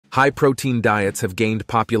High-protein diets have gained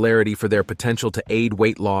popularity for their potential to aid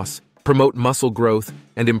weight loss, promote muscle growth,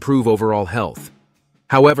 and improve overall health.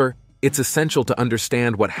 However, it's essential to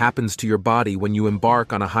understand what happens to your body when you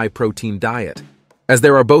embark on a high-protein diet, as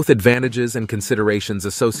there are both advantages and considerations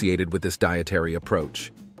associated with this dietary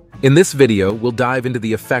approach. In this video, we'll dive into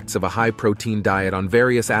the effects of a high-protein diet on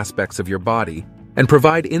various aspects of your body and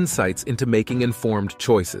provide insights into making informed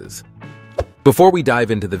choices. Before we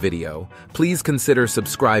dive into the video, please consider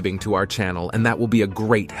subscribing to our channel, and that will be a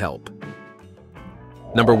great help.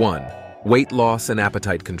 Number 1. Weight loss and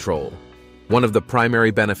appetite control. One of the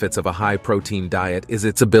primary benefits of a high-protein diet is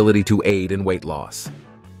its ability to aid in weight loss.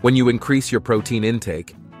 When you increase your protein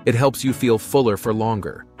intake, it helps you feel fuller for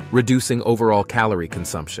longer, reducing overall calorie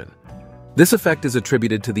consumption. This effect is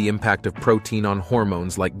attributed to the impact of protein on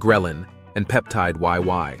hormones like ghrelin and peptide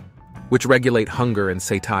YY, which regulate hunger and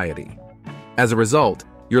satiety. As a result,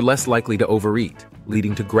 you're less likely to overeat,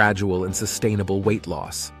 leading to gradual and sustainable weight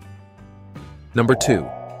loss. Number 2.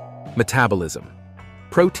 Metabolism.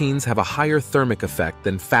 Proteins have a higher thermic effect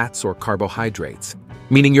than fats or carbohydrates,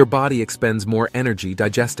 meaning your body expends more energy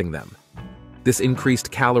digesting them. This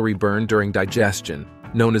increased calorie burn during digestion,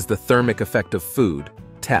 known as the thermic effect of food,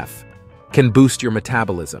 TEF, can boost your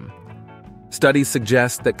metabolism. Studies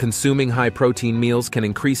suggest that consuming high-protein meals can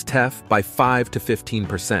increase TEF by 5 to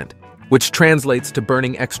 15%, which translates to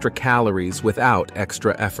burning extra calories without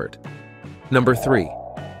extra effort. Number 3.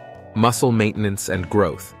 Muscle maintenance and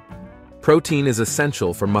growth. Protein is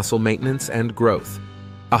essential for muscle maintenance and growth.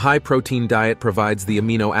 A high-protein diet provides the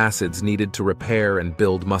amino acids needed to repair and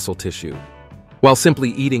build muscle tissue. While simply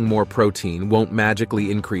eating more protein won't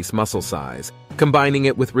magically increase muscle size, combining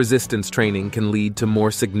it with resistance training can lead to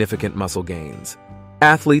more significant muscle gains.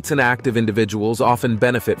 Athletes and active individuals often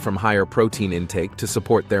benefit from higher protein intake to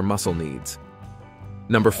support their muscle needs.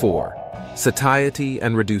 Number 4. Satiety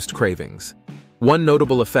and reduced cravings. One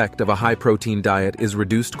notable effect of a high-protein diet is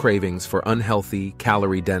reduced cravings for unhealthy,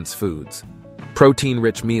 calorie-dense foods.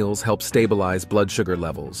 Protein-rich meals help stabilize blood sugar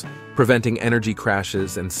levels, preventing energy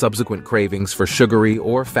crashes and subsequent cravings for sugary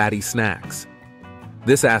or fatty snacks.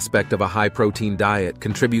 This aspect of a high-protein diet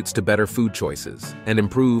contributes to better food choices and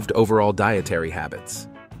improved overall dietary habits.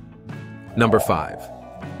 Number 5.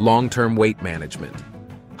 Long-term weight management.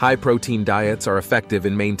 High-protein diets are effective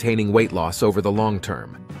in maintaining weight loss over the long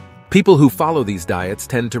term. People who follow these diets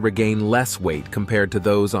tend to regain less weight compared to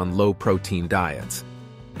those on low-protein diets.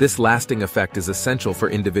 This lasting effect is essential for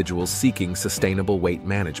individuals seeking sustainable weight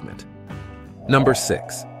management. Number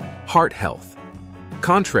 6. Heart health.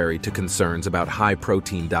 Contrary to concerns about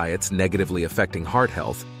high-protein diets negatively affecting heart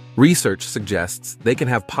health, research suggests they can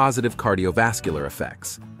have positive cardiovascular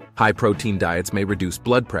effects. High-protein diets may reduce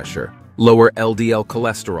blood pressure, lower LDL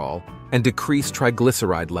cholesterol, and decrease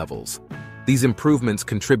triglyceride levels. These improvements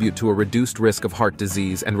contribute to a reduced risk of heart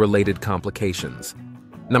disease and related complications.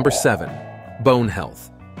 Number 7. Bone health.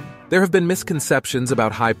 There have been misconceptions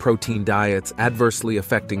about high-protein diets adversely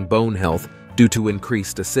affecting bone health due to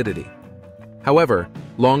increased acidity. However,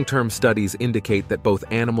 long-term studies indicate that both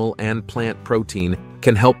animal and plant protein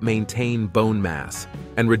can help maintain bone mass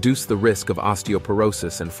and reduce the risk of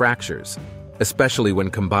osteoporosis and fractures, especially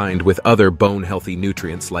when combined with other bone-healthy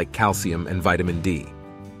nutrients like calcium and vitamin D.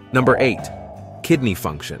 Number 8. Kidney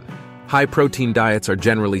function. High-protein diets are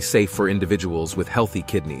generally safe for individuals with healthy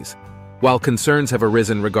kidneys. While concerns have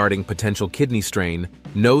arisen regarding potential kidney strain,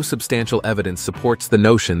 no substantial evidence supports the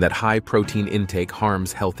notion that high-protein intake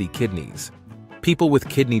harms healthy kidneys. People with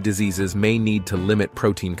kidney diseases may need to limit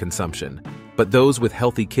protein consumption, but those with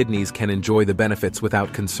healthy kidneys can enjoy the benefits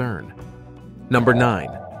without concern. Number 9.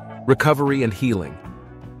 Recovery and healing.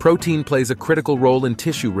 Protein plays a critical role in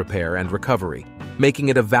tissue repair and recovery, making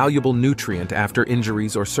it a valuable nutrient after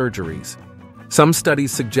injuries or surgeries. Some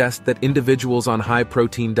studies suggest that individuals on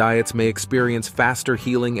high-protein diets may experience faster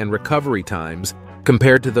healing and recovery times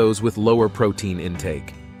compared to those with lower protein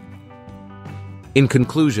intake. In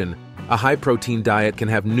conclusion, a high-protein diet can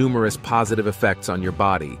have numerous positive effects on your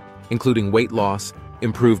body, including weight loss,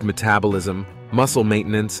 improved metabolism, muscle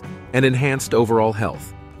maintenance, and enhanced overall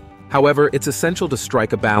health. However, it's essential to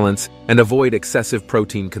strike a balance and avoid excessive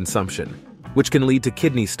protein consumption, which can lead to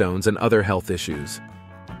kidney stones and other health issues.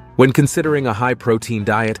 When considering a high-protein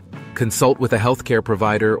diet, consult with a healthcare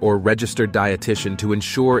provider or registered dietitian to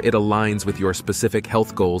ensure it aligns with your specific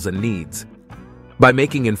health goals and needs. By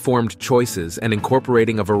making informed choices and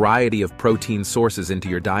incorporating a variety of protein sources into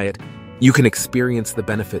your diet, you can experience the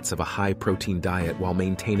benefits of a high-protein diet while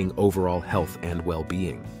maintaining overall health and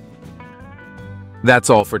well-being.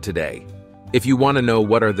 That's all for today. If you want to know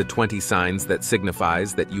what are the 20 signs that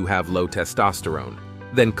signifies that you have low testosterone,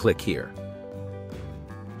 then click here.